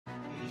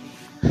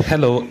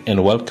Hello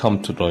and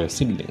welcome to Royal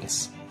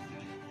Seedlings.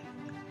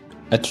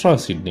 At Royal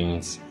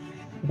Seedlings,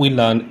 we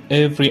learn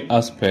every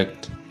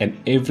aspect and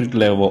every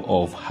level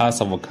of house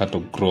avocado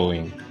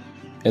growing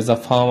as a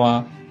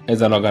farmer,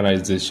 as an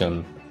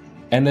organization,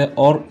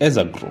 or as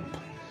a group.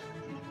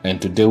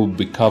 And today we'll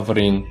be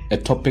covering a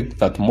topic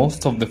that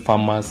most of the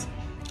farmers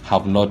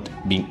have not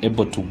been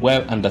able to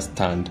well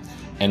understand,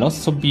 and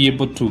also be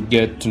able to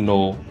get to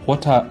know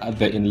what are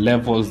the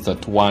levels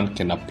that one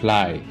can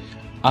apply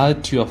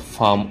at your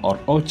farm or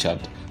orchard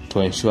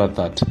to ensure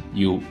that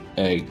you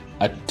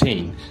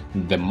attain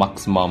the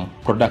maximum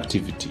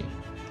productivity.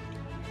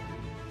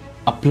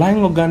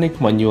 Applying organic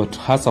manure to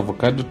house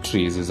avocado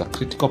trees is a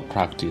critical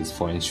practice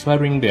for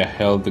ensuring their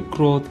healthy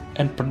growth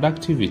and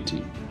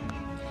productivity.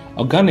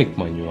 Organic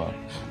manure,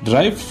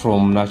 derived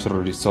from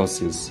natural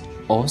resources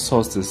or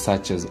sources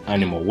such as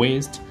animal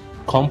waste,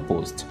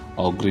 compost,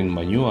 or green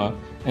manure,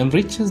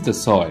 enriches the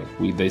soil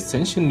with the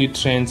essential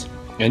nutrients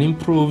and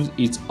improves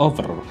its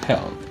overall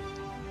health.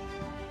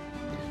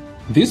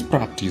 This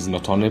practice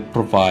not only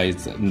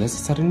provides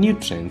necessary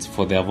nutrients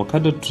for the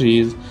avocado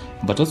trees,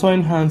 but also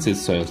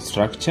enhances soil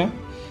structure,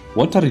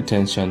 water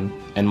retention,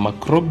 and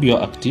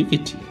microbial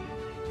activity.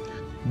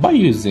 By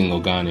using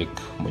organic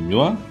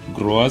manure,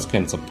 growers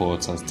can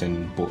support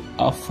sustainable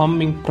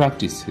farming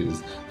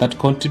practices that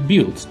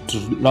contribute to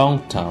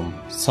long-term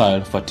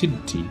soil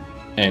fertility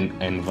and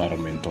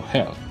environmental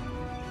health.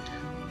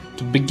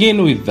 To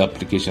begin with the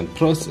application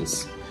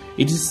process,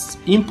 it is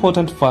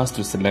important first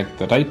to select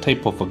the right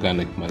type of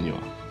organic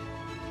manure.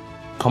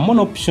 Common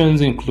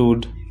options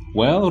include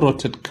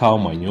well-rotted cow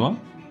manure,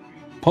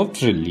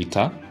 poultry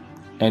litter,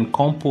 and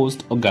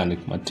compost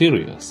organic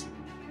materials.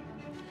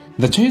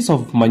 The choice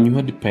of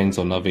manure depends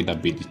on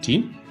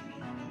availability,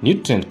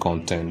 nutrient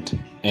content,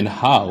 and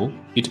how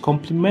it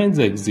complements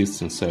the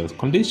existing soil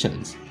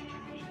conditions.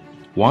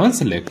 Once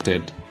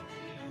selected,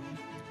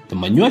 the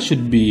manure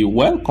should be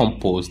well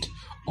composted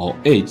or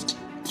aged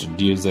to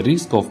reduce the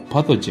risk of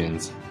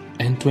pathogens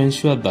and to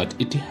ensure that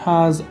it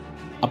has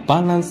a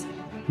balanced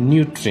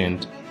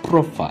nutrient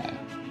profile.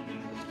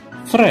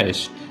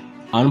 Fresh,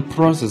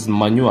 unprocessed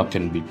manure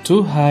can be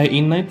too high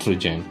in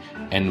nitrogen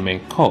and may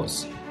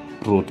cause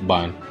root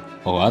burn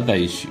or other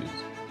issues.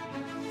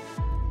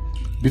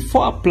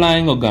 Before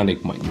applying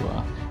organic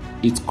manure,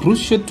 it's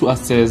crucial to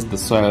assess the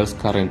soil's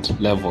current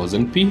levels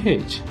and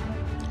pH.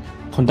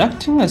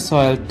 Conducting a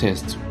soil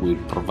test will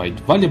provide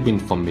valuable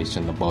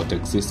information about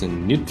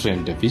existing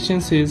nutrient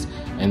deficiencies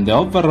and the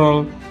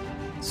overall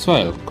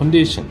soil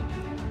condition.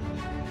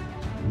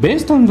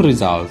 Based on the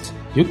results,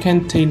 you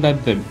can tailor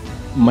the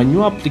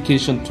manure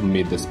application to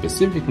meet the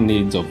specific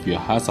needs of your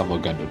house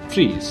avocado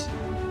trees.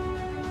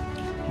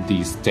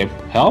 This step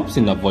helps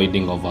in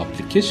avoiding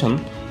over-application,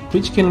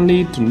 which can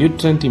lead to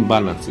nutrient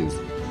imbalances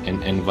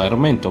and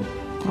environmental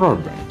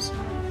problems.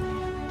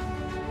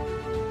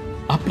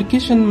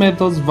 Application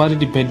methods vary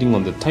depending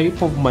on the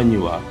type of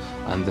manure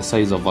and the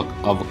size of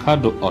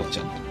avocado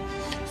orchard.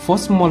 For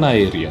smaller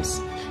areas,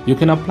 you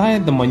can apply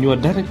the manure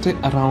directly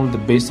around the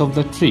base of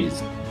the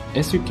trees,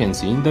 as you can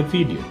see in the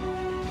video.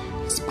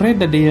 Spread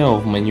the layer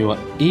of manure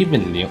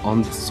evenly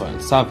on the soil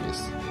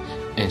surface,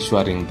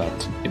 ensuring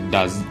that it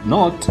does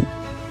not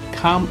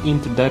come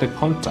into direct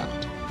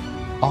contact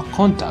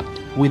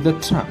with the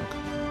trunk.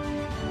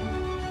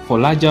 For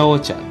larger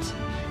orchards,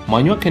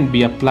 manure can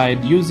be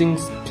applied using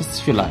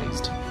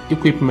specialized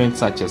equipment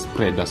such as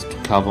spreaders to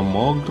cover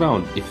more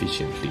ground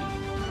efficiently.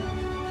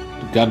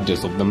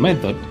 Regardless of the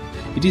method,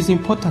 it is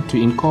important to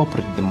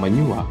incorporate the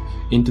manure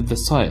into the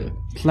soil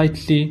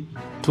slightly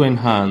to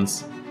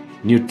enhance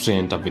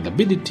nutrient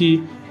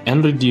availability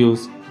and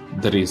reduce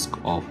the risk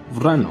of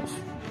runoff.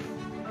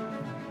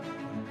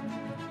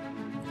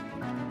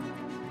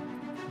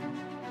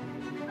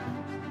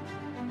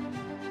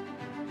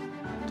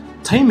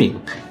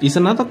 Timing is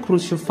another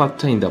crucial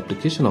factor in the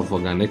application of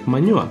organic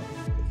manure.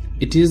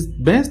 It is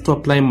best to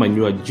apply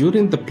manure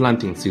during the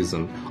planting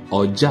season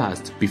or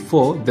just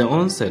before the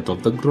onset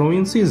of the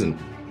growing season.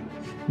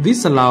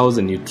 This allows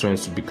the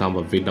nutrients to become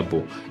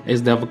available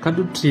as the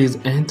avocado trees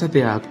enter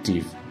their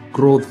active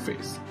growth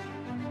phase.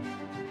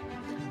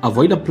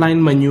 Avoid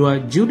applying manure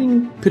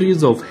during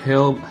periods of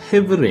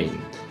heavy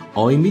rain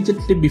or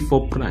immediately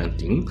before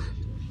planting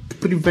to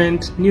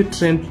prevent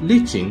nutrient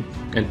leaching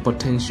and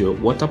potential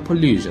water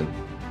pollution.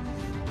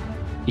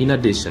 In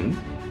addition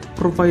to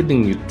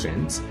providing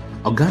nutrients,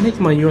 organic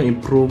manure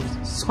improves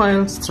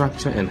soil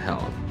structure and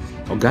health.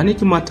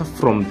 Organic matter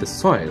from the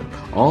soil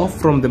or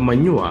from the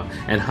manure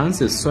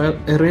enhances soil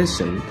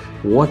aeration,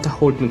 water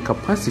holding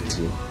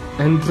capacity,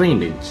 and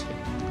drainage.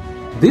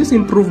 These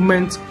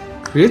improvements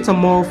create a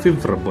more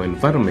favorable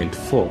environment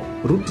for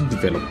root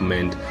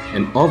development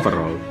and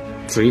overall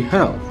tree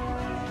health.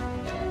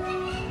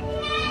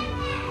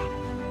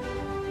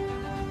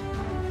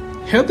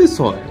 Healthy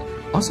soil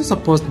also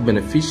supports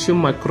beneficial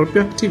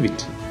microbial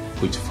activity,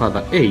 which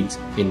further aids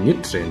in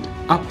nutrient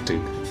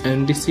uptake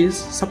and disease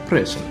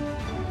suppression.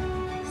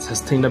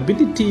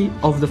 Sustainability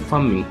of the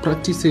farming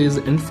practices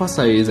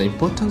emphasize the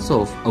importance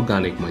of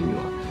organic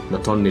manure,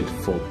 not only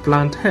for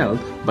plant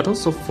health but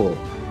also for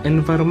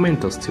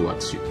environmental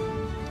stewardship.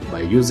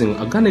 By using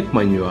organic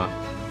manure,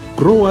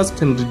 growers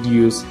can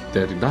reduce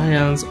their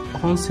reliance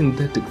on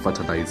synthetic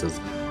fertilizers,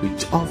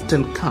 which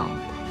often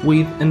come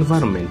with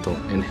environmental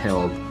and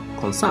health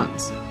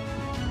concerns.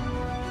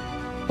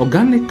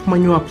 Organic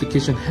manure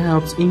application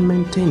helps in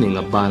maintaining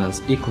a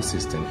balanced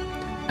ecosystem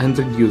and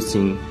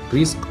reducing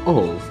risk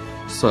of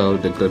soil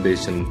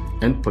degradation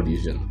and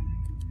pollution.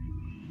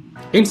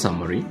 In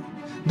summary,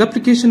 the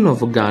application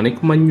of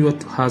organic manure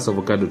to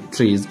avocado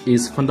trees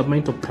is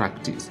fundamental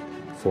practice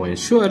for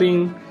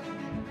ensuring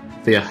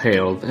their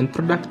health and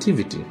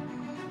productivity.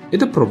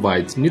 It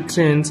provides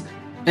nutrients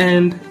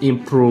and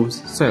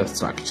improves soil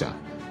structure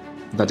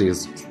that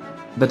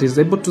is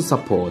able to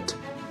support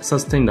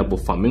sustainable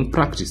farming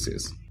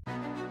practices.